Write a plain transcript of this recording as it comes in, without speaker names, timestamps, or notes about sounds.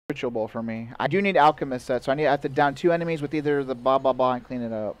Switchable for me. I do need alchemist set, so I have to down 2 enemies with either the blah blah blah and clean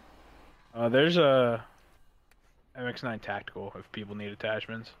it up. There's a MX9 tactical if people need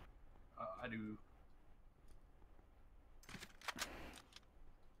attachments. I do.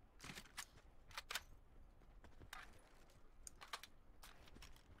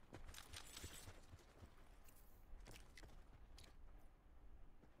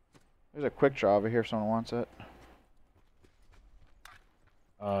 There's a quick draw over here if someone wants it.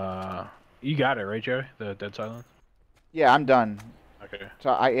 You got it, right, Joey? The dead silence? Yeah, I'm done. Okay.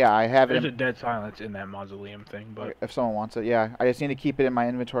 So I have There's it. a dead silence in that mausoleum thing, but if someone wants it, yeah. I just need to keep it in my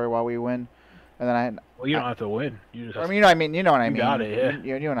inventory while we win. And then well, you don't have to win. You just I mean, you know what I mean. You know what I mean. You got it,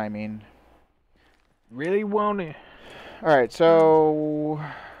 yeah. You know what I mean. Really want it. Alright, so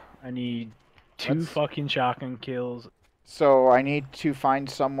I need 2 fucking shotgun kills. So I need to find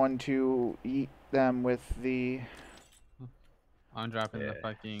someone to eat them with the... I'm dropping the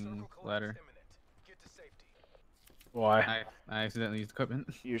fucking ladder. Why? I accidentally used equipment.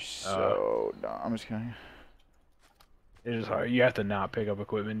 You're so dumb. I'm just kidding. It's just hard. You have to not pick up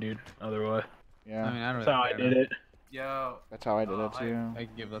equipment, dude. Otherwise. Yeah. I mean, I don't That's how I did it. Yo. That's how I did it too. I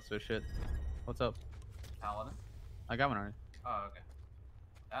can give less of a shit. What's up? Paladin? I got one already. Oh, okay.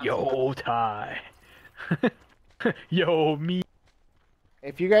 That's Yo, Ty. Yo, me.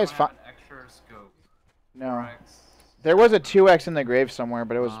 If you guys find... extra scope. No. There was a 2x in the grave somewhere,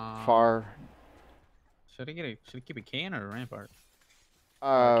 but it was far. Should I keep a can or a rampart?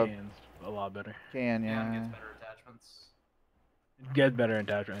 Can's a lot better. Can, yeah. Can gets better attachments. Get better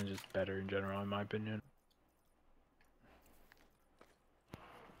attachment and just better in general, in my opinion.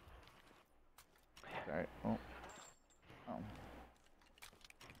 Alright. Oh.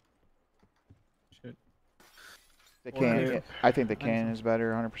 Shit. The can, I think the can is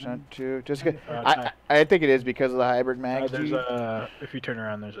better 100% too. Just I think it is because of the hybrid mags. There's if you turn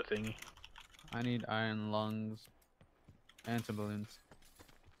around, there's a thingy. I need iron lungs and some balloons.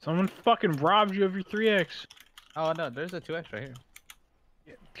 Someone fucking robbed you of your 3x. Oh no, there's a 2x right here.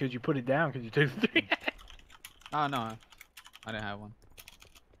 Yeah, because you put it down because you took the 3x. Oh no, I didn't have one.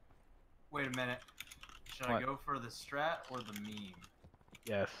 Wait a minute. Should I go for the strat or the meme?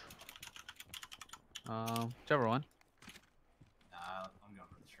 Yes. Whichever one. Nah, I'm going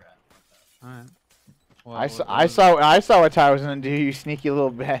for the strat. Alright. Well, I saw what Ty was gonna do, you sneaky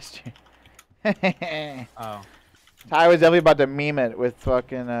little bastard. Oh. Ty was definitely about to meme it with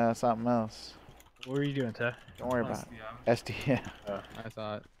fucking something else. What were you doing, Ty? Don't worry about it. SDM. I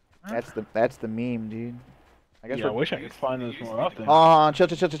saw it. That's the meme, dude. I guess I wish I could find those more often. Oh, chill.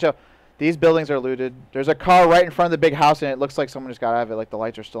 These buildings are looted. There's a car right in front of the big house, and it looks like someone just got out of it. Like the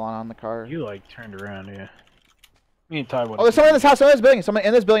lights are still on the car. You like turned around, yeah. Me and Ty. Oh, there's someone in this house. Someone in this building. Someone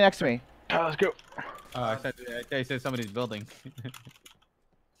in this building next to me. Let's go. Oh, I said somebody's building.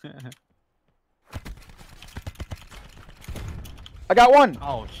 I got one.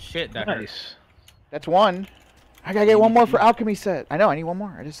 Oh shit, that Nice. That's one. I gotta get one more for alchemy set. I know, I need one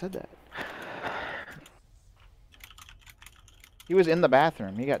more. I just said that. He was in the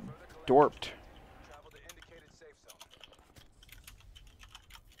bathroom. He got dorped.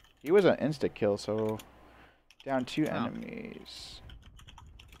 He was an insta kill, so down 2 enemies.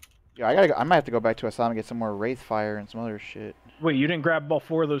 Yeah, I might have to go back to Asylum and get some more Wraith Fire and some other shit. Wait, you didn't grab all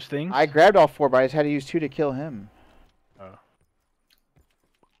 4 of those things? I grabbed all 4, but I just had to use 2 to kill him. Oh.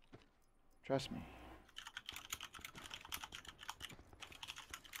 Trust me.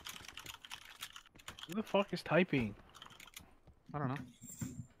 Who the fuck is typing? I don't know.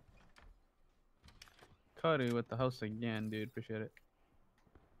 Cody with the host again, dude. Appreciate it.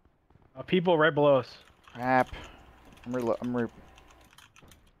 People right below us. Crap.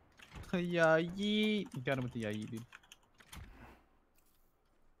 Yeah, yeet. You got him with the yeet, dude.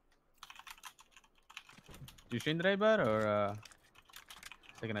 You stream today, bud, or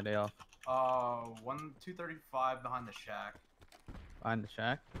taking a day off? 235 behind the shack. Behind the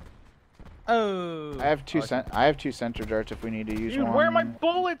shack? Oh. I have two center darts if we need to use one. Dude, where are my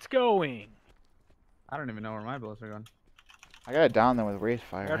bullets going? I don't even know where my bullets are going. I gotta down them with Wraith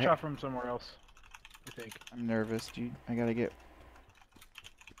Fire. I got shot from somewhere else, I think. I'm nervous, dude. I gotta get...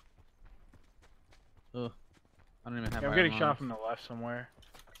 Ugh. I don't even have I'm getting shot from the left somewhere.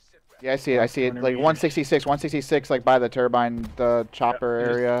 Yeah, I see it. Like 166, like by the turbine, the chopper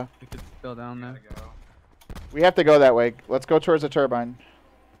area. We could still down there. We have to go that way. Let's go towards the turbine.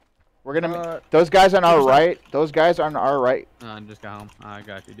 We're gonna... those guys on our right. Those guys on our right. I just got home. I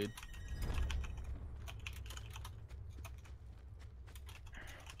got you, dude.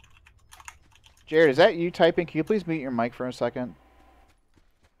 Jared, is that you typing? Can you please mute your mic for a second?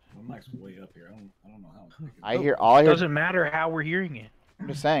 My mic's way up here. I don't know how. I hear all I hear. Doesn't matter how we're hearing it. I'm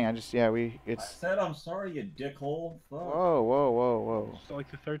just saying. I said I'm sorry, you dickhole. Fuck. Whoa, whoa, whoa, whoa. It's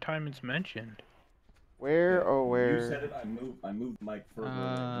like the third time it's mentioned. Where? Okay, Oh, when where? you said it, I moved the mic further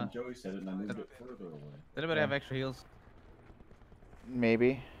away. Then Joey said it, and I moved it further away. Does anybody have extra heals?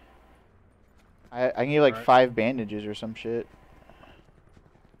 Maybe. I can give like Alright. 5 bandages or some shit.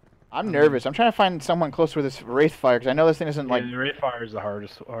 I'm nervous. I'm trying to find someone close with this Wraith Fire because I know this thing isn't like. Yeah, the Wraith Fire is the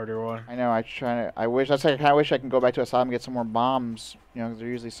harder one. I know. I wish. That's like. I kind of wish I can go back to Asylum and get some more bombs. You know, 'cause they're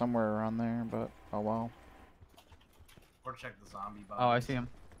usually somewhere around there. But oh well. Or check the zombie box. Oh, I see him.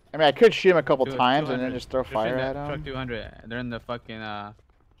 I mean, I could shoot him a couple Two- times and then 200. just throw Just fire in at that Truck him. 200. They're in the fucking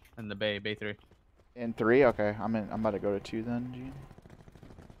in the bay 3. In 3, okay. I'm about to go to 2 then. Gene.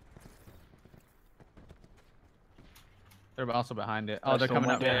 They're also behind it. Oh, That's they're the coming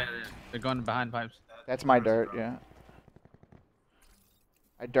one up. there. Yeah. They're going behind pipes. That's my dart. Yeah.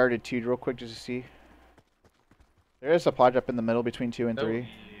 I darted 2 real quick just to see. There is a supply drop in the middle between 2 and Oh. 3. Yeah.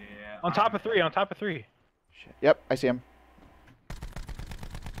 On top of 3. On top of 3. Shit. Yep, I see him.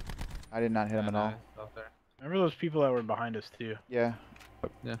 I did not hit him at all. Remember those people that were behind us too? Yeah.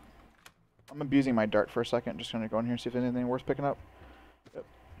 Yeah. I'm abusing my dart for a second. Just gonna go in here and see if there's anything worth picking up. Yep.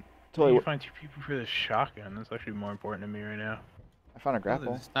 I Totally. need to find 2 people for this shotgun. That's actually more important to me right now. I found a The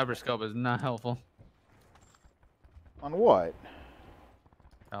grapple. sniper scope is not helpful. On what?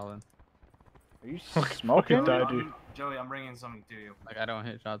 Colin. Are you Fucking smoking? die, dude. Joey, I'm bringing something to you. Like I don't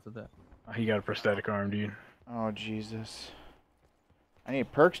hit shots with that. Oh, he got a prosthetic arm, dude. Oh Jesus. I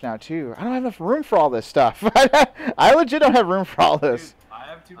need perks now too. I don't have enough room for all this stuff. I legit don't have room for all this. Dude, I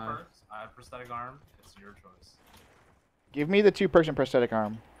have 2 perks. I have prosthetic arm. It's your choice. Give me the 2 perks and prosthetic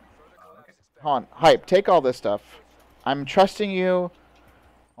arm. Okay. Hold on. Hype, take all this stuff. I'm trusting you.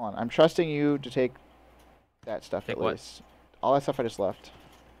 Hold on. I'm trusting you to take that stuff Take at what? least. All that stuff I just left.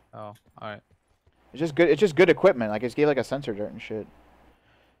 Oh, alright. It's just good. It's just good equipment. Like it gave like a sensor dart and shit.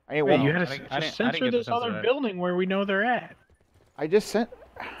 I need Wait, one. you had I to didn't- I just didn't censor get the this sensor other right. building where we know they're at. I just sent.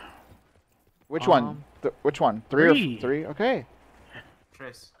 Which one? Which one? 3 3. or 3? Okay.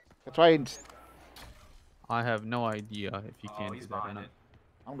 Trace. That's why I have no idea if you Oh, can he's do that or behind not. it.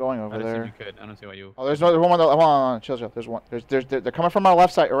 I'm going I over don't see there. you could. I don't see why you. Oh, there's no one. Hold on, chill. There's one. They're coming from our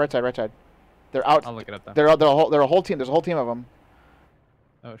left side or right side. They're out. I'll look it up then. They're a whole team. There's a whole team of them.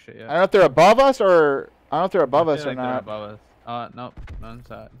 Oh shit, I yeah. don't know if they're above us or I don't know if they're above I us feel or like they're not. above us. Nope, not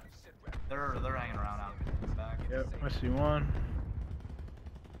inside. They're hanging around out in the back. Yep, I see one.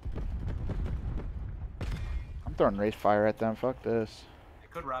 I'm throwing Wraith Fire at them. Fuck this.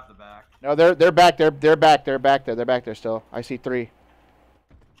 It could wrap the back. No, they're back. They're back. They're back there still. I see 3.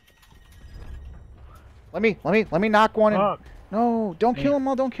 Let me knock one. And... Fuck. No, don't kill them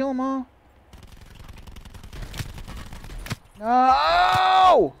all. Don't kill them all.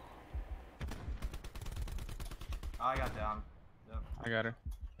 No! I got down. Yep. I got her.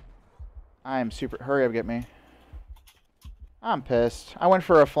 I am super. Hurry up, get me. I'm pissed. I went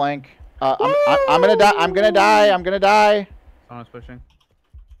for a flank. I'm gonna die. I'm gonna die. I'm gonna die. Someone's pushing.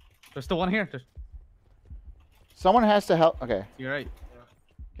 There's still one here. Someone has to help. Okay. You're right.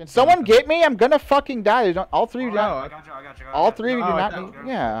 Can someone get me? I'm gonna fucking die. There's not, all 3 of you. Oh, Not, I got you. I got you. all 3 of you do Oh, not. I Need, thought-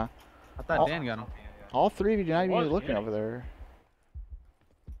 yeah. I thought Oh. Dan got him. All 3 of you do not even Was be looking getting. over there.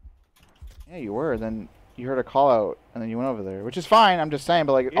 Yeah, you were. Then you heard a call out, and then you went over there, which is fine. I'm just saying,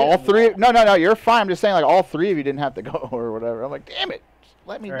 but like all Yeah. 3. No. You're fine. I'm just saying, like all 3 of you didn't have to go or whatever. I'm like, damn it. Just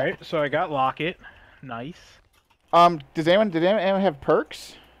let me. die. Alright, so I got Locket. Nice. Did anyone have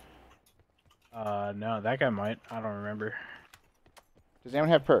perks? No, that guy might. I don't remember. Does anyone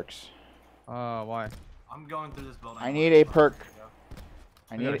have perks? Why? I'm going through this building. I need a perk.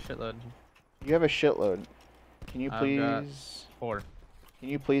 I I need got a it. shitload. You have a shitload. Can you I've got- please? 4. Can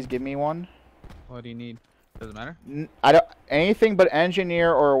you please give me one? What do you need? Does it matter? I don't. Anything but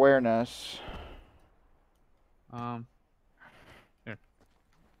engineer or awareness. Here. Okay,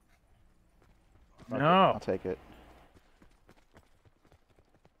 No. I'll take it.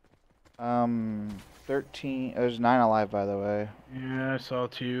 13. There's 9 alive, by the way. Yeah, I saw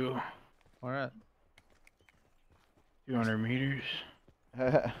 2. Where at? 200 meters.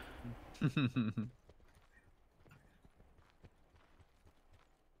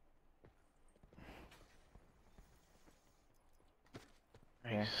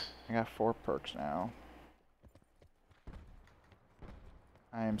 Okay. Nice. I got 4 perks now.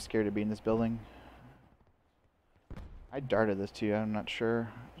 I am scared to be in this building. I darted this too. I'm not sure.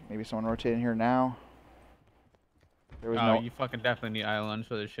 Maybe someone rotating here now. There was Oh, no. you fucking definitely need islands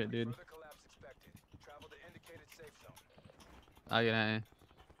for this shit, dude. Oh, yeah.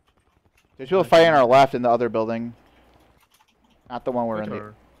 There's people fighting on our left in the other building. Not the one we're in. Which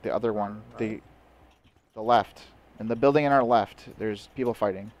are- The other one. The left. In the building in our left, there's people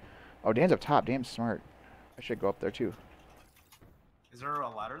fighting. Oh, Dan's up top. Dan's smart. I should go up there too. Is there a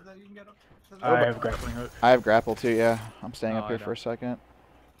ladder that you can get up to I there? have grappling hook. I have grapple too, yeah. I'm staying Oh, up here I for a second.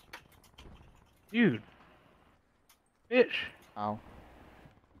 Dude. Bitch. Ow.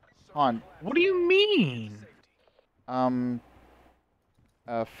 On. What do you mean? 5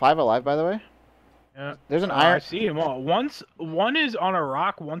 alive, by the way. Yeah. There's an I iron. see him all. One is on a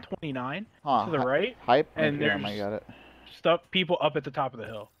rock, 129 Huh, to the right. Hype. and Okay, there's- I got it. Stuff people up at the top of the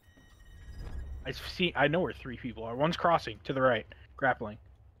hill. I know where 3 people are. One's crossing to the right, grappling.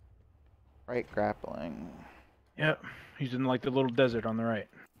 Right grappling. Yep. He's in like the little desert on the right.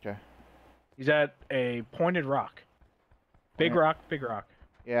 Okay. He's at a pointed rock. Big Point- rock, big rock.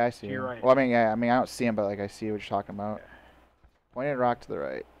 Yeah, I see. To your him. right. Well, I mean, yeah, I mean, I don't see him, but like I see what you're talking about. Pointed rock to the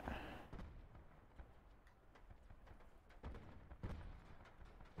right.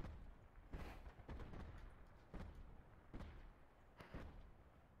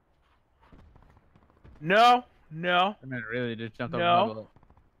 No, no, I mean, really just jumped No. over the bullet.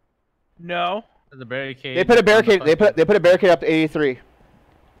 no. There's a barricade. They put a on the barricade. They fucking- put a barricade up to 83.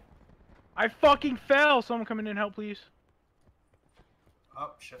 I fucking fell. Someone come in and help, please.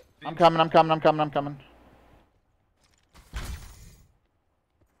 Oh shit. I'm coming. I'm coming. I'm coming. I'm coming.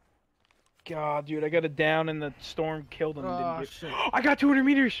 God, dude, I got it down and the storm killed him. Oh, Didn't shit. get... I got 200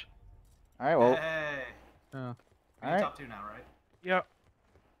 meters. All right. Well, Hey. Oh. all You're right. top 2 now, right? Yep.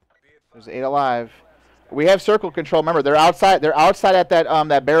 There's 8 alive. We have circle control. Remember, they're outside. They're outside at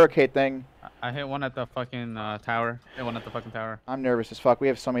that barricade thing. I hit one at the fucking tower. Hit one at the fucking tower. I'm nervous as fuck. We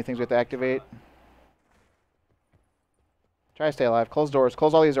have so many things we have to activate. Try to stay alive. Close doors.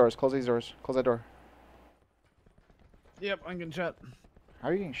 Close all these doors. Close these doors. Close that door. Yep, I'm getting shot. How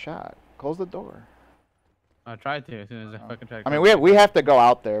are you getting shot? Close the door. I tried to as soon as I Oh. fucking tried. To I mean, close we have to go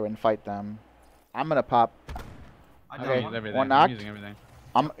out there and fight them. I'm gonna pop. I it. got I'm Okay, using one. everything. one I'm knocked. using everything.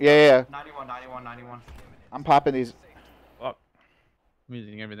 Yeah. 91, 91, 91. I'm popping these. I'm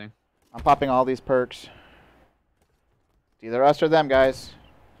using everything. I'm popping all these perks. It's either us or them, guys.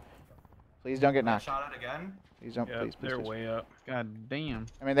 Please don't get Got knocked. shot at again. Please don't. Yep, Please, please, they're please. way up. God damn.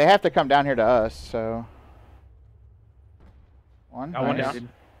 I mean, they have to come down here to us, so. One. Got one Nice. down.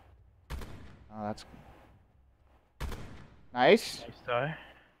 Oh, that's nice. Nice die.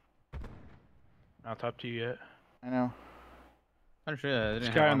 Not top 2 yet. I know. I'm sure I didn't This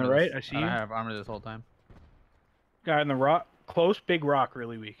have guy on the armor right, this- I see I you. have armor this whole time. Guy in the rock, close, big rock,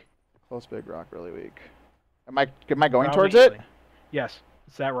 really weak. Close big rock, really weak. Am I going Probably towards it? easily. Yes,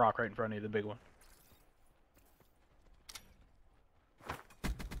 it's that rock right in front of you, the big one.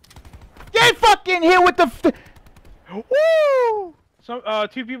 Get fucking hit with the. Woo! So,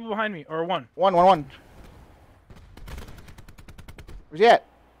 2 people behind me, or 1. One. Where's he at?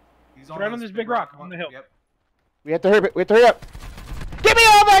 He's right on this big rock on the hill. Yep. We have to hurry. We have to hurry up. Give me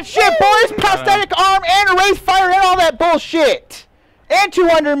all that shit, boys! Prosthetic arm and race fire and all that bullshit. And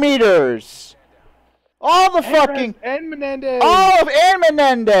 200 meters. All the fucking. And Menendez. All of and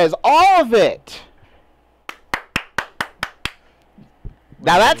Menendez. All of it.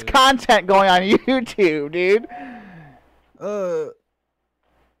 Now that's content going on YouTube, dude.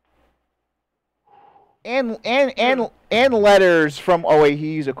 And letters from. Oh wait,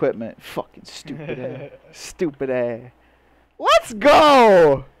 he used equipment. Fucking stupid ass. Stupid ass. Let's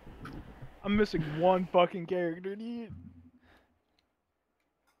go. I'm missing 1 fucking character, dude.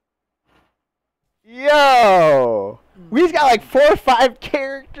 Yo, we've got like 4 or 5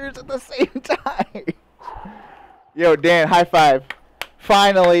 characters at the same time. Yo, Dan, high five.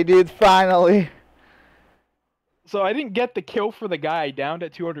 Finally, dude, finally. So I didn't get the kill for the guy downed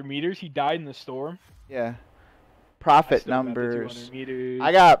at 200 meters. He died in the storm. Yeah. I Profit still got the numbers. 200 meters.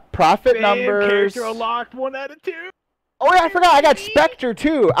 I got profit Bam, numbers. Character unlocked, 1 out of 2. Oh yeah, I forgot. I got Spectre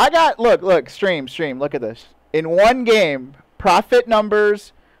too. I got look, stream. Look at this. In one game, profit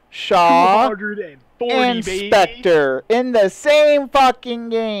numbers, Shaw 240, and baby. Spectre in the same fucking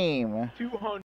game. 200.